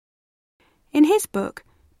In his book,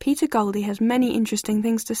 Peter Goldie has many interesting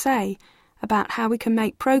things to say about how we can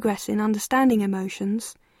make progress in understanding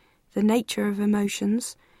emotions, the nature of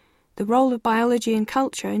emotions, the role of biology and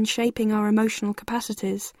culture in shaping our emotional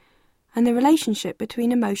capacities, and the relationship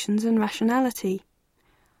between emotions and rationality.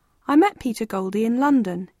 I met Peter Goldie in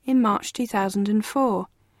London in March 2004,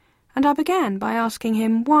 and I began by asking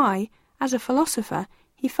him why, as a philosopher,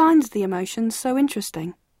 he finds the emotions so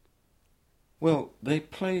interesting. Well, they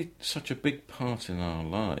play such a big part in our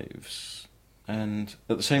lives, and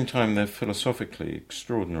at the same time they're philosophically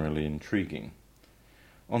extraordinarily intriguing.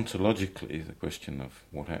 Ontologically, the question of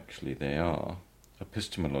what actually they are,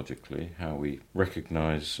 epistemologically, how we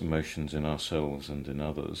recognise emotions in ourselves and in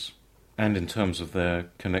others, and in terms of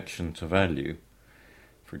their connection to value,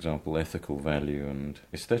 for example, ethical value and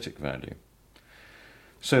aesthetic value.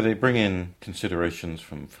 So they bring in considerations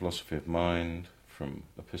from philosophy of mind, from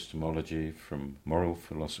epistemology, from moral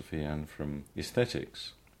philosophy, and from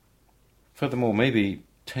aesthetics. Furthermore, maybe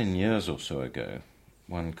 10 years or so ago,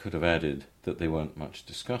 one could have added that they weren't much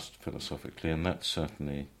discussed philosophically, and that's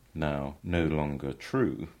certainly now no longer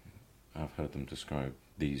true. I've heard them described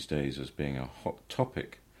these days as being a hot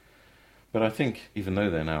topic. But I think, even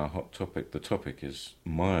though they're now a hot topic, the topic is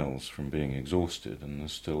miles from being exhausted, and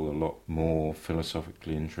there's still a lot more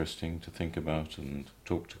philosophically interesting to think about and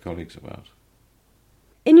talk to colleagues about.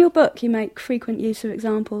 In your book, you make frequent use of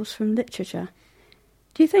examples from literature.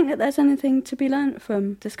 Do you think that there's anything to be learnt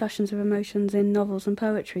from discussions of emotions in novels and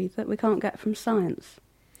poetry that we can't get from science?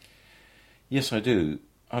 Yes, I do.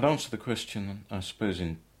 I'd answer the question, I suppose,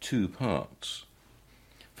 in two parts.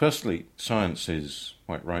 Firstly, science is,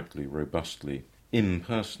 quite rightly, robustly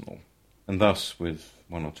impersonal, and thus, with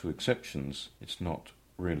one or two exceptions, it's not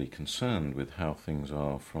really concerned with how things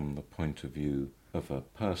are from the point of view of a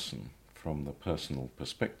person, from the personal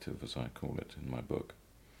perspective, as I call it in my book.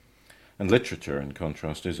 And literature, in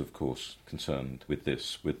contrast, is, of course, concerned with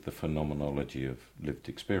this, with the phenomenology of lived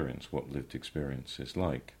experience, what lived experience is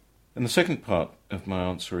like. And the second part of my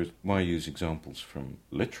answer is why use examples from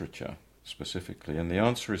literature specifically, and the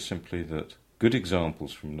answer is simply that good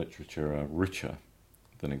examples from literature are richer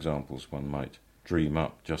than examples one might dream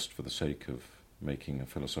up just for the sake of making a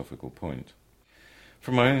philosophical point.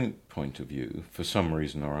 From my own point of view, for some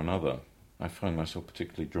reason or another, I find myself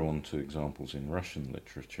particularly drawn to examples in Russian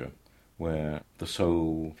literature where the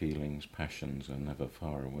soul, feelings, passions are never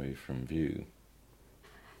far away from view.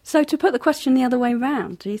 So to put the question the other way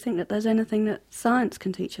round, do you think that there's anything that science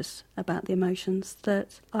can teach us about the emotions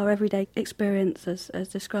that our everyday experience, as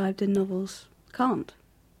described in novels, can't?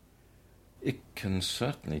 It can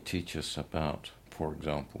certainly teach us about, for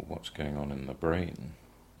example, what's going on in the brain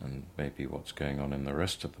and maybe what's going on in the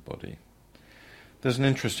rest of the body. There's an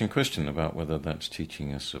interesting question about whether that's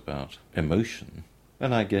teaching us about emotion.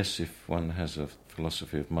 And I guess if one has a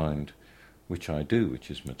philosophy of mind, which I do, which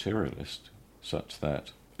is materialist, such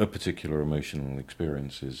that a particular emotional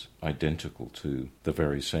experience is identical to the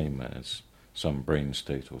very same as some brain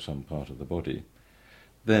state or some part of the body,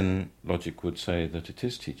 then logic would say that it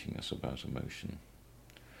is teaching us about emotion.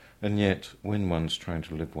 And yet, when one's trying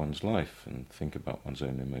to live one's life and think about one's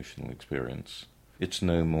own emotional experience, it's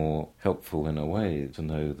no more helpful in a way to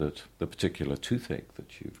know that the particular toothache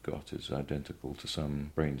that you've got is identical to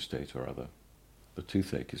some brain state or other. The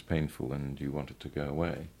toothache is painful and you want it to go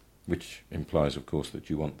away, which implies, of course,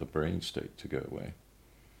 that you want the brain state to go away.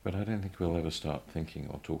 But I don't think we'll ever start thinking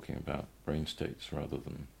or talking about brain states rather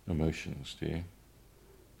than emotions, do you?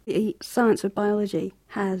 The science of biology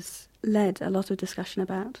has led a lot of discussion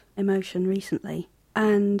about emotion recently,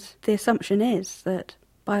 and the assumption is that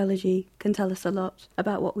biology can tell us a lot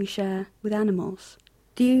about what we share with animals.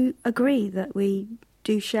 Do you agree that we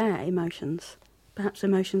do share emotions, perhaps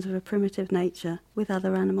emotions of a primitive nature, with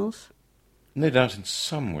other animals? No doubt in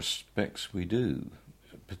some respects we do,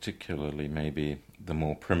 particularly maybe the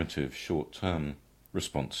more primitive short-term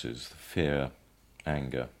responses, fear,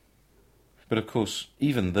 anger. But of course,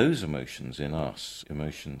 even those emotions in us,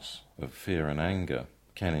 emotions of fear and anger,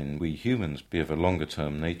 can in we humans be of a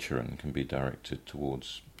longer-term nature and can be directed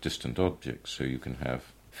towards distant objects. So you can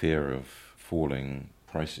have fear of falling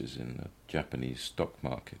prices in the Japanese stock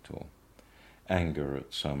market, or anger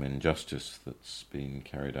at some injustice that's been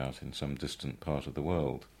carried out in some distant part of the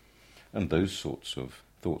world. And those sorts of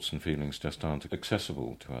thoughts and feelings just aren't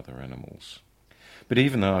accessible to other animals. But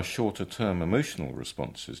even our shorter-term emotional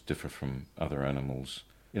responses differ from other animals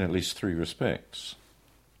in at least three respects.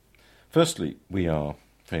 Firstly, we are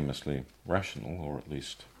famously rational, or at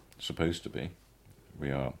least supposed to be.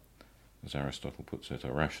 We are, as Aristotle puts it,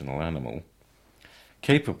 a rational animal,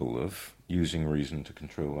 capable of using reason to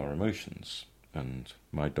control our emotions. and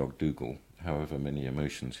my dog Dougal, however many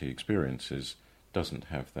emotions he experiences, doesn't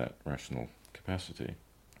have that rational capacity.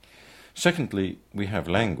 Secondly, we have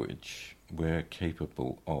language. We're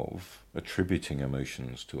capable of attributing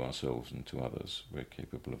emotions to ourselves and to others. We're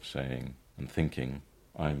capable of saying and thinking,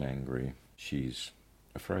 I'm angry, she's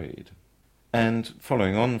afraid. And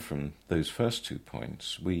following on from those first 2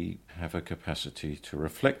 points, we have a capacity to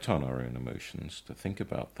reflect on our own emotions, to think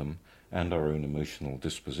about them, and our own emotional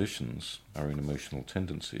dispositions, our own emotional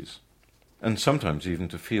tendencies, and sometimes even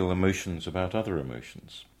to feel emotions about other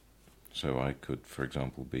emotions. So I could, for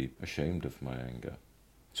example, be ashamed of my anger.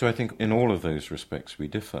 So I think in all of those respects we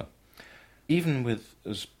differ. Even with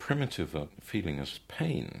as primitive a feeling as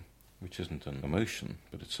pain, which isn't an emotion,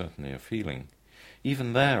 but it's certainly a feeling,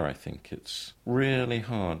 even there I think it's really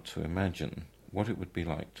hard to imagine what it would be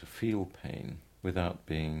like to feel pain without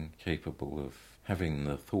being capable of having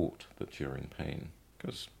the thought that you're in pain.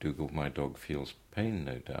 Because Dougal, my dog, feels pain,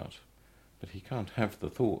 no doubt, but he can't have the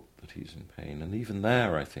thought that he's in pain. And even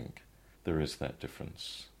there, I think, there is that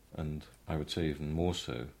difference. And I would say even more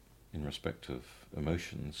so in respect of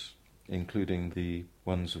emotions, including the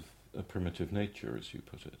ones of a primitive nature, as you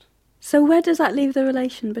put it. So where does that leave the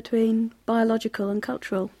relation between biological and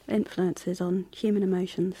cultural influences on human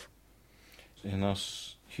emotions? In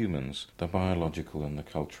us humans, the biological and the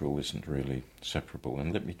cultural isn't really separable,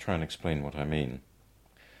 and let me try and explain what I mean.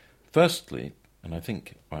 Firstly, and I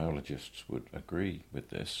think biologists would agree with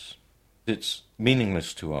this, it's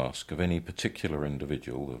meaningless to ask of any particular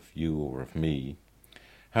individual, of you or of me,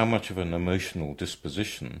 how much of an emotional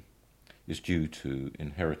disposition is due to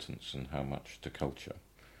inheritance and how much to culture.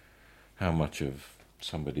 How much of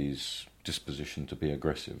somebody's disposition to be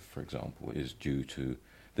aggressive, for example, is due to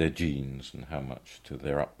their genes and how much to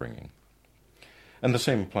their upbringing. And the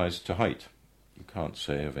same applies to height. You can't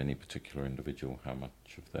say of any particular individual how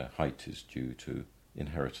much of their height is due to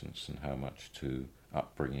inheritance and how much to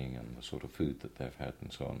upbringing and the sort of food that they've had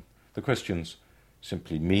and so on. The question's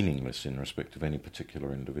simply meaningless in respect of any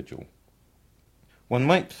particular individual. One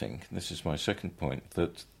might think, and this is my second point,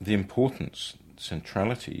 that the importance,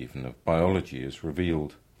 centrality even, of biology is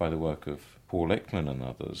revealed by the work of Paul Ekman and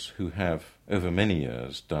others, who have, over many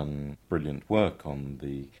years, done brilliant work on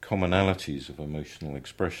the commonalities of emotional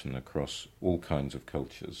expression across all kinds of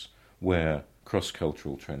cultures, where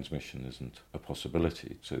cross-cultural transmission isn't a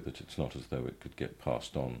possibility, so that it's not as though it could get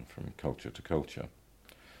passed on from culture to culture.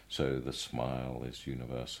 So the smile is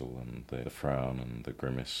universal, and the frown and the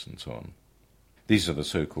grimace and so on. These are the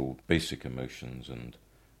so-called basic emotions and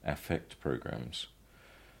affect programs.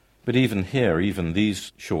 But even here, even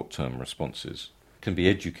these short-term responses can be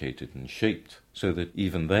educated and shaped so that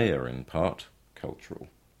even they are in part cultural.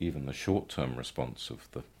 Even the short-term response of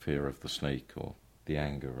the fear of the snake or the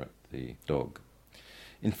anger at the dog.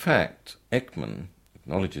 In fact, Ekman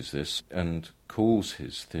acknowledges this and calls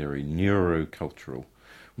his theory neurocultural,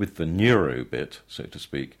 with the neuro bit, so to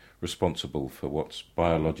speak, responsible for what's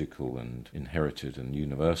biological and inherited and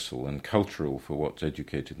universal, and cultural for what's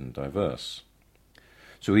educated and diverse.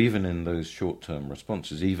 So even in those short-term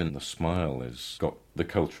responses, even the smile has got the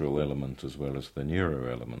cultural element as well as the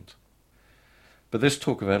neuro element. But this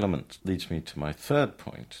talk of element leads me to my third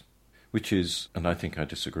point, which is, and I think I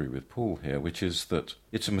disagree with Paul here, which is that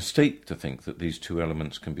it's a mistake to think that these two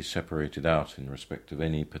elements can be separated out in respect of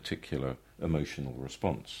any particular emotional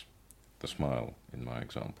response, the smile in my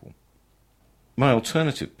example. My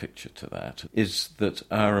alternative picture to that is that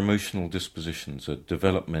our emotional dispositions are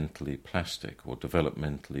developmentally plastic or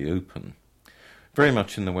developmentally open, very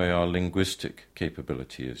much in the way our linguistic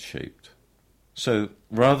capability is shaped. So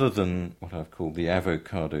rather than what I've called the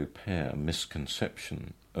avocado pear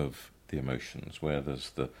misconception of the emotions, where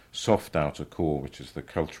there's the soft outer core, which is the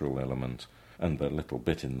cultural element, and the little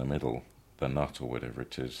bit in the middle, the nut or whatever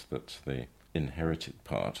it is, that's the inherited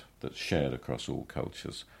part that's shared across all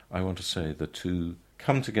cultures, I want to say the two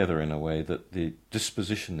come together in a way that the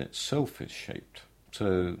disposition itself is shaped.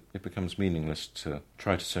 So it becomes meaningless to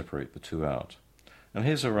try to separate the two out. And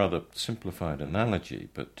here's a rather simplified analogy,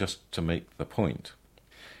 but just to make the point.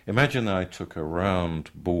 Imagine I took a round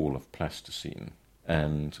ball of plasticine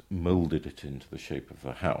and moulded it into the shape of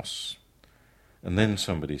a house. And then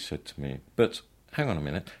somebody said to me, but hang on a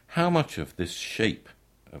minute, how much of this shape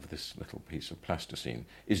of this little piece of plasticine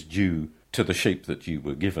is due to the shape that you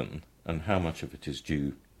were given, and how much of it is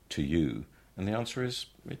due to you? And the answer is,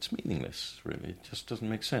 it's meaningless, really. It just doesn't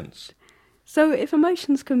make sense. So if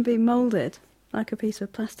emotions can be moulded, like a piece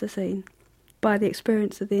of plasticine, by the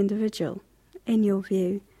experience of the individual, in your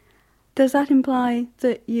view, does that imply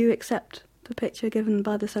that you accept the picture given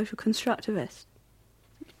by the social constructivist?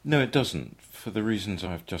 No, it doesn't, for the reasons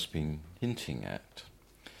I've just been hinting at.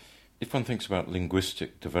 If one thinks about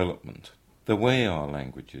linguistic development, the way our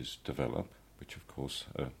languages develop, which of course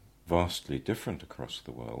are vastly different across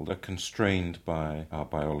the world, are constrained by our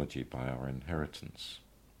biology, by our inheritance.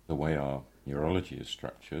 The way our neurology is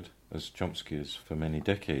structured, as Chomsky has for many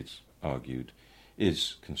decades argued,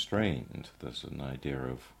 is constrained. There's an idea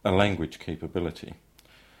of a language capability.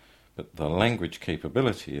 But the language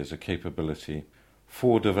capability is a capability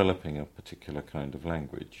for developing a particular kind of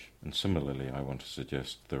language. And similarly, I want to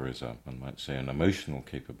suggest there is one might say, an emotional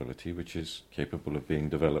capability which is capable of being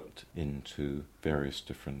developed into various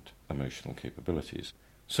different emotional capabilities.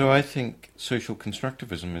 So I think social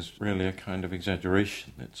constructivism is really a kind of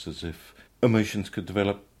exaggeration. It's as if emotions could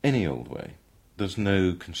develop any old way. There's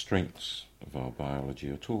no constraints of our biology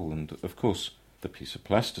at all. And of course, the piece of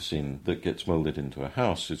plasticine that gets moulded into a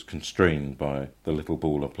house is constrained by the little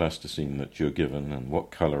ball of plasticine that you're given and what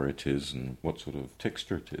colour it is and what sort of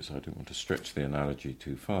texture it is. I don't want to stretch the analogy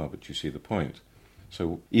too far, but you see the point.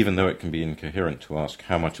 So even though it can be incoherent to ask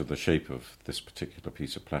how much of the shape of this particular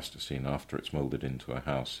piece of plasticine after it's moulded into a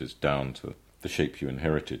house is down to the shape you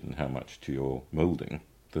inherited and how much to your moulding,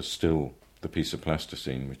 there's still the piece of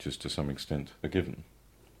plasticine which is to some extent a given.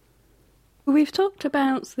 We've talked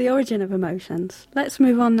about the origin of emotions. Let's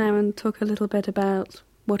move on now and talk a little bit about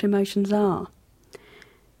what emotions are.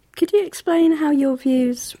 Could you explain how your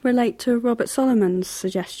views relate to Robert Solomon's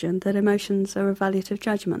suggestion that emotions are evaluative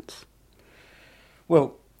judgments?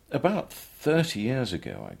 Well, about 30 years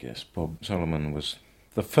ago, I guess, Bob Solomon was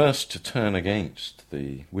the first to turn against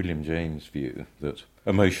the William James view that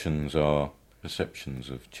emotions are perceptions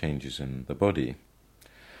of changes in the body.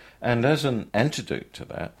 And as an antidote to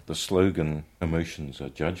that, the slogan, "Emotions are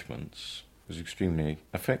judgments," was extremely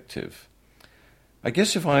effective. I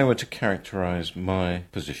guess if I were to characterize my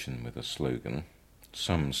position with a slogan,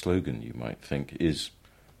 some slogan you might think is,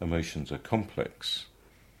 "Emotions are complex."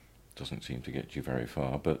 Doesn't seem to get you very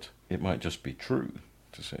far, but it might just be true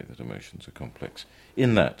to say that emotions are complex,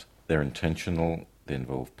 in that they're intentional, they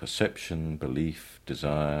involve perception, belief,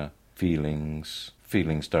 desire, feelings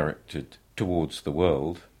directed towards the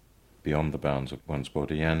world, beyond the bounds of one's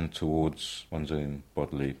body, and towards one's own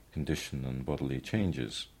bodily condition and bodily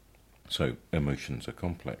changes. So emotions are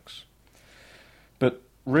complex. But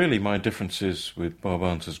really my difference is with Bob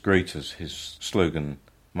aren't as great as his slogan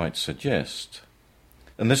might suggest.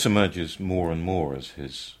 And this emerges more and more as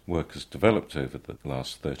his work has developed over the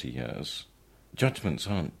last 30 years. Judgments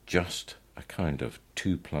aren't just a kind of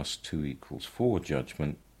 2 + 2 = 4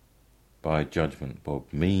 judgment. By judgment,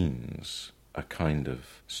 Bob means a kind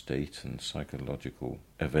of state and psychological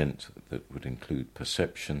event that would include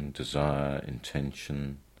perception, desire,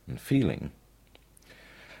 intention, and feeling.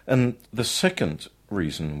 And the second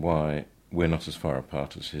reason why we're not as far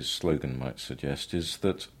apart as his slogan might suggest is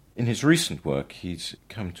that in his recent work he's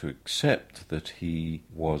come to accept that he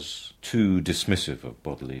was too dismissive of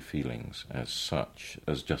bodily feelings as such,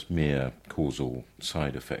 as just mere causal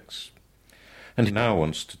side effects. And he now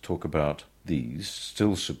wants to talk about these,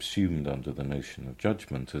 still subsumed under the notion of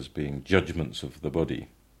judgment, as being judgments of the body.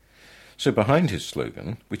 So behind his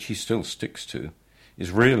slogan, which he still sticks to, is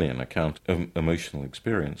really an account of emotional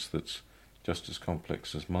experience that's just as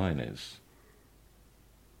complex as mine is.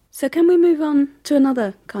 So can we move on to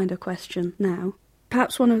another kind of question now?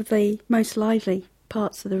 Perhaps one of the most lively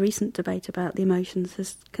parts of the recent debate about the emotions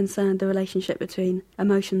has concerned the relationship between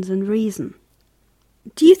emotions and reason.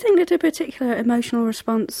 Do you think that a particular emotional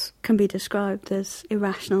response can be described as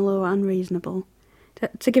irrational or unreasonable?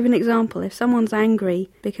 To give an example, if someone's angry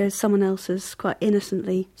because someone else has quite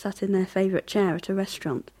innocently sat in their favourite chair at a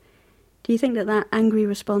restaurant, do you think that that angry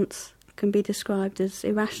response can be described as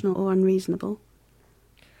irrational or unreasonable?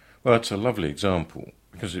 Well, it's a lovely example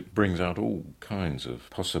because it brings out all kinds of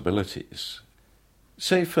possibilities.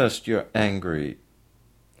 Say first you're angry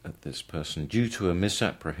at this person due to a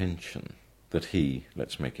misapprehension that he,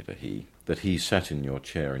 let's make it a he, that he sat in your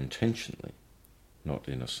chair intentionally, not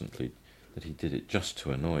innocently, that he did it just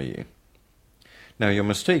to annoy you. Now, your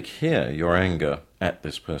mistake here, your anger at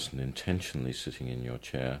this person intentionally sitting in your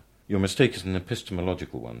chair, your mistake is an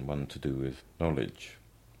epistemological one to do with knowledge.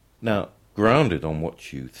 Now, grounded on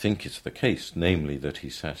what you think is the case, namely that he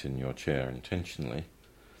sat in your chair intentionally,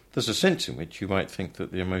 there's a sense in which you might think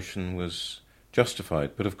that the emotion was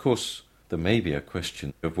justified, but of course there may be a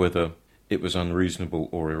question of whether it was unreasonable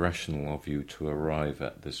or irrational of you to arrive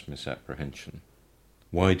at this misapprehension.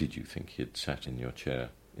 Why did you think he'd sat in your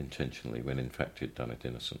chair intentionally when in fact he'd done it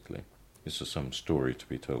innocently? Is there some story to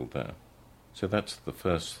be told there? So that's the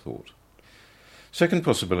first thought. Second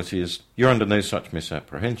possibility is you're under no such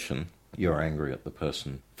misapprehension. You're angry at the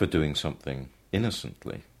person for doing something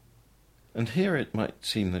innocently. And here it might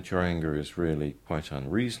seem that your anger is really quite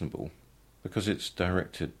unreasonable, because it's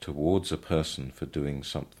directed towards a person for doing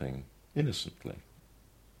something innocently.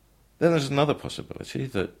 Then there's another possibility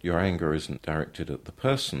that your anger isn't directed at the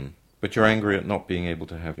person, but you're angry at not being able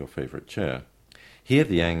to have your favourite chair. Here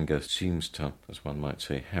the anger seems to, as one might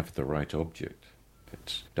say, have the right object.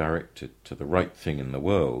 It's directed to the right thing in the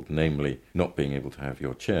world, namely not being able to have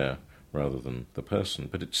your chair rather than the person.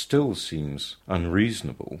 But it still seems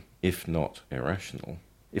unreasonable, if not irrational,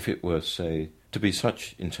 if it were, say, to be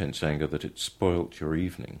such intense anger that it spoilt your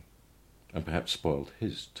evening, and perhaps spoiled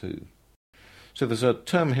his too. So there's a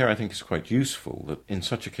term here I think is quite useful, that in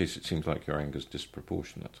such a case it seems like your anger is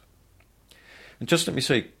disproportionate. And just let me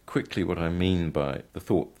say quickly what I mean by the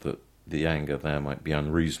thought that the anger there might be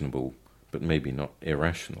unreasonable, but maybe not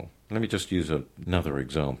irrational. Let me just use another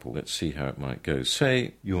example. Let's see how it might go.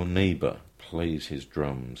 Say your neighbour plays his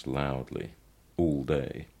drums loudly all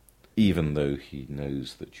day, even though he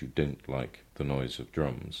knows that you don't like the noise of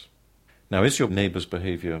drums. Now, is your neighbour's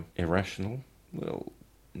behaviour irrational? Well,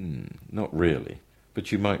 not really,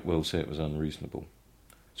 but you might well say it was unreasonable.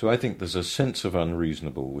 So I think there's a sense of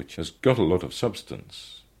unreasonable which has got a lot of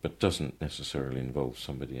substance, but doesn't necessarily involve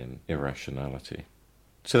somebody in irrationality.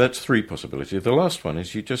 So that's three possibilities. The last one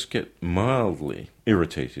is you just get mildly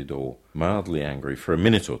irritated or mildly angry for a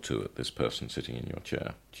minute or two at this person sitting in your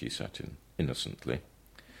chair, she sat in innocently,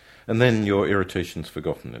 and then your irritation's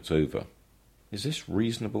forgotten, it's over. Is this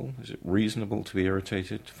reasonable? Is it reasonable to be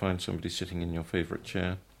irritated, to find somebody sitting in your favourite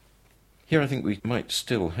chair? Here I think we might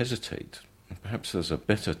still hesitate. Perhaps there's a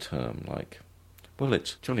better term like, well,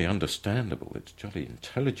 it's jolly understandable, it's jolly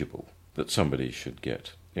intelligible that somebody should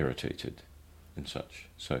get irritated in such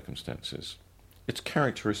circumstances. It's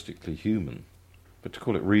characteristically human, but to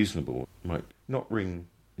call it reasonable might not ring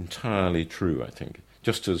entirely true, I think.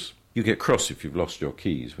 Just as you get cross if you've lost your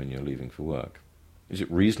keys when you're leaving for work. Is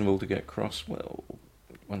it reasonable to get cross? Well,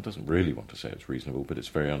 one doesn't really want to say it's reasonable, but it's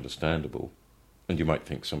very understandable. And you might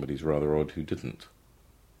think somebody's rather odd who didn't.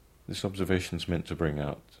 This observation's meant to bring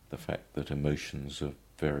out the fact that emotions are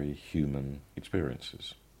very human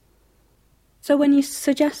experiences. So when you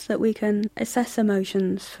suggest that we can assess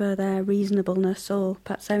emotions for their reasonableness or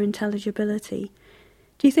perhaps their intelligibility,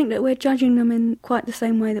 do you think that we're judging them in quite the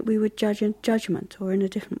same way that we would judge a judgment, or in a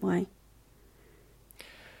different way?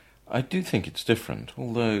 I do think it's different,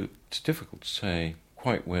 although it's difficult to say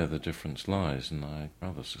quite where the difference lies, and I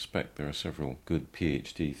rather suspect there are several good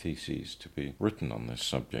PhD theses to be written on this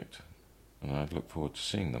subject, and I look forward to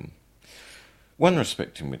seeing them. One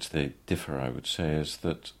respect in which they differ, I would say, is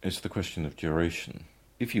the question of duration.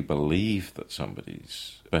 If you believe that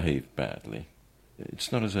somebody's behaved badly,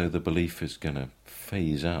 it's not as though the belief is going to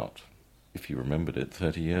phase out. If you remembered it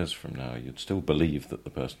 30 years from now, you'd still believe that the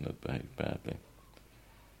person had behaved badly.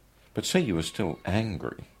 But say you were still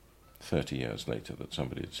angry 30 years later that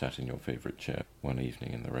somebody had sat in your favourite chair one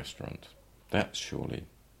evening in the restaurant. That's surely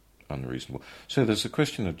unreasonable. So there's a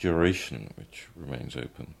question of duration which remains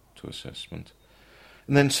open to assessment.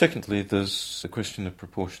 And then secondly, there's the question of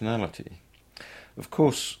proportionality. Of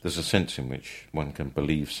course, there's a sense in which one can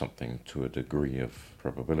believe something to a degree of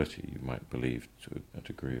probability. You might believe to a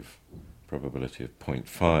degree of probability of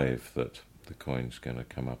 0.5 that the coin's going to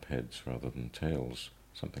come up heads rather than tails,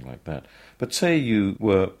 something like that. But say you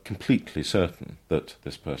were completely certain that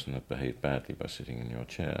this person had behaved badly by sitting in your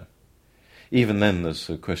chair. Even then there's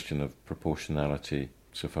a question of proportionality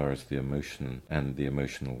so far as the emotion and the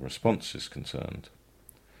emotional response is concerned.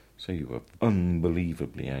 Say you were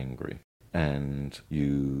unbelievably angry and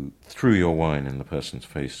you threw your wine in the person's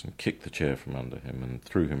face and kicked the chair from under him and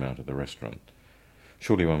threw him out of the restaurant.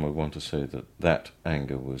 Surely one would want to say that that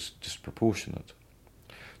anger was disproportionate.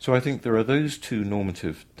 So I think there are those two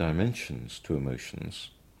normative dimensions to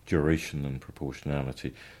emotions, duration and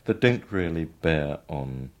proportionality, that don't really bear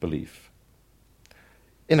on belief.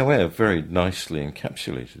 In a way, a very nicely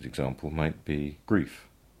encapsulated example might be grief.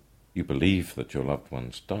 You believe that your loved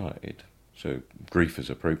one's died, so grief is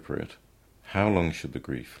appropriate. How long should the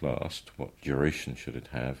grief last? What duration should it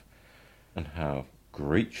have? And how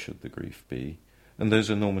great should the grief be? And those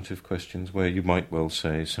are normative questions where you might well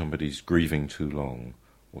say somebody's grieving too long,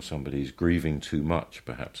 or somebody's grieving too much,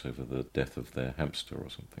 perhaps over the death of their hamster or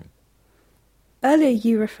something. Earlier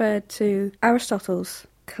you referred to Aristotle's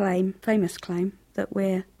famous claim, that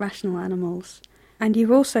we're rational animals. And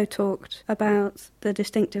you've also talked about the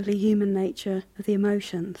distinctively human nature of the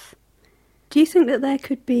emotions. Do you think that there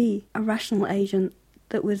could be a rational agent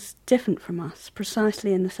that was different from us,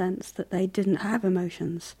 precisely in the sense that they didn't have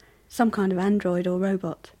emotions? Some kind of android or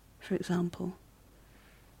robot, for example?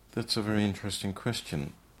 That's a very interesting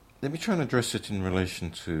question. Let me try and address it in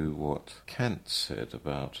relation to what Kant said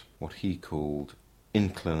about what he called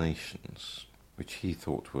inclinations, which he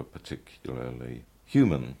thought were particularly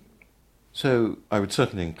human. So I would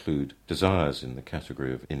certainly include desires in the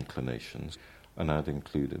category of inclinations, and I'd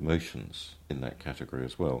include emotions in that category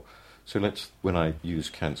as well. So let's, when I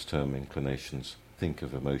use Kant's term inclinations, think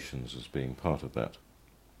of emotions as being part of that.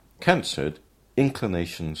 Kant said,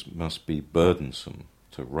 inclinations must be burdensome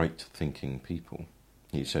to right-thinking people.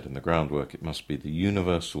 He said in the groundwork it must be the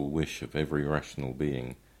universal wish of every rational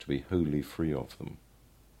being to be wholly free of them.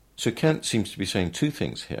 So Kant seems to be saying two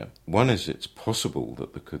things here. One is it's possible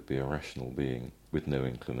that there could be a rational being with no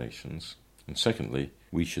inclinations, and secondly,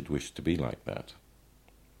 we should wish to be like that,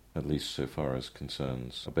 at least so far as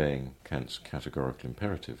concerns obeying Kant's categorical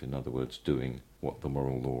imperative, in other words, doing what the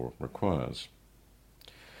moral law requires.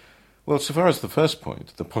 Well, so far as the first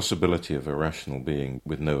point, the possibility of a rational being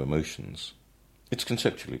with no emotions, it's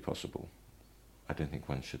conceptually possible. I don't think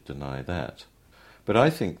one should deny that. But I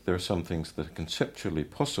think there are some things that are conceptually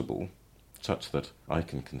possible, such that I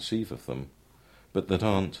can conceive of them, but that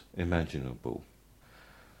aren't imaginable.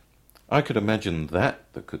 I could imagine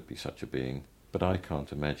that there could be such a being, but I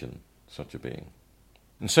can't imagine such a being.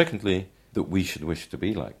 And secondly, that we should wish to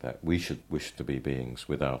be like that. We should wish to be beings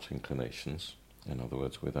without inclinations, in other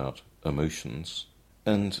words, without emotions.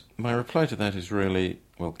 And my reply to that is really,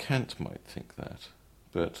 well, Kant might think that,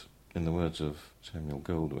 but in the words of Samuel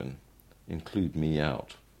Goldwyn, include me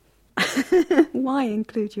out. Why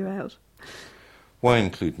include you out? Why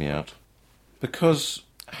include me out? Because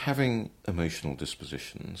having emotional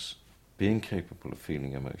dispositions, being capable of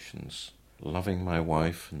feeling emotions, loving my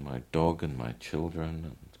wife and my dog and my children,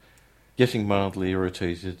 and getting mildly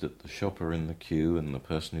irritated at the shopper in the queue and the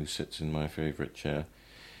person who sits in my favourite chair,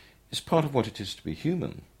 is part of what it is to be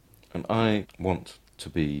human. And I want to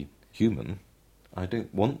be human. I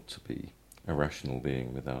don't want to be a rational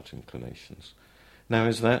being without inclinations. Now,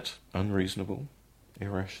 is that unreasonable?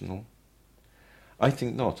 Irrational? I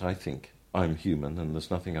think not. I think I'm human and there's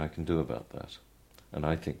nothing I can do about that. And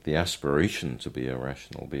I think the aspiration to be a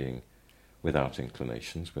rational being without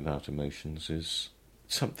inclinations, without emotions, is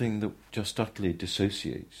something that just utterly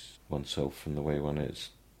dissociates oneself from the way one is.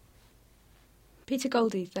 Peter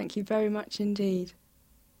Goldie, thank you very much indeed.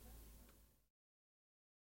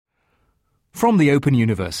 From the Open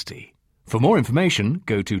University. For more information,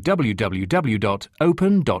 go to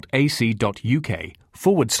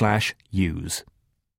www.open.ac.uk/use.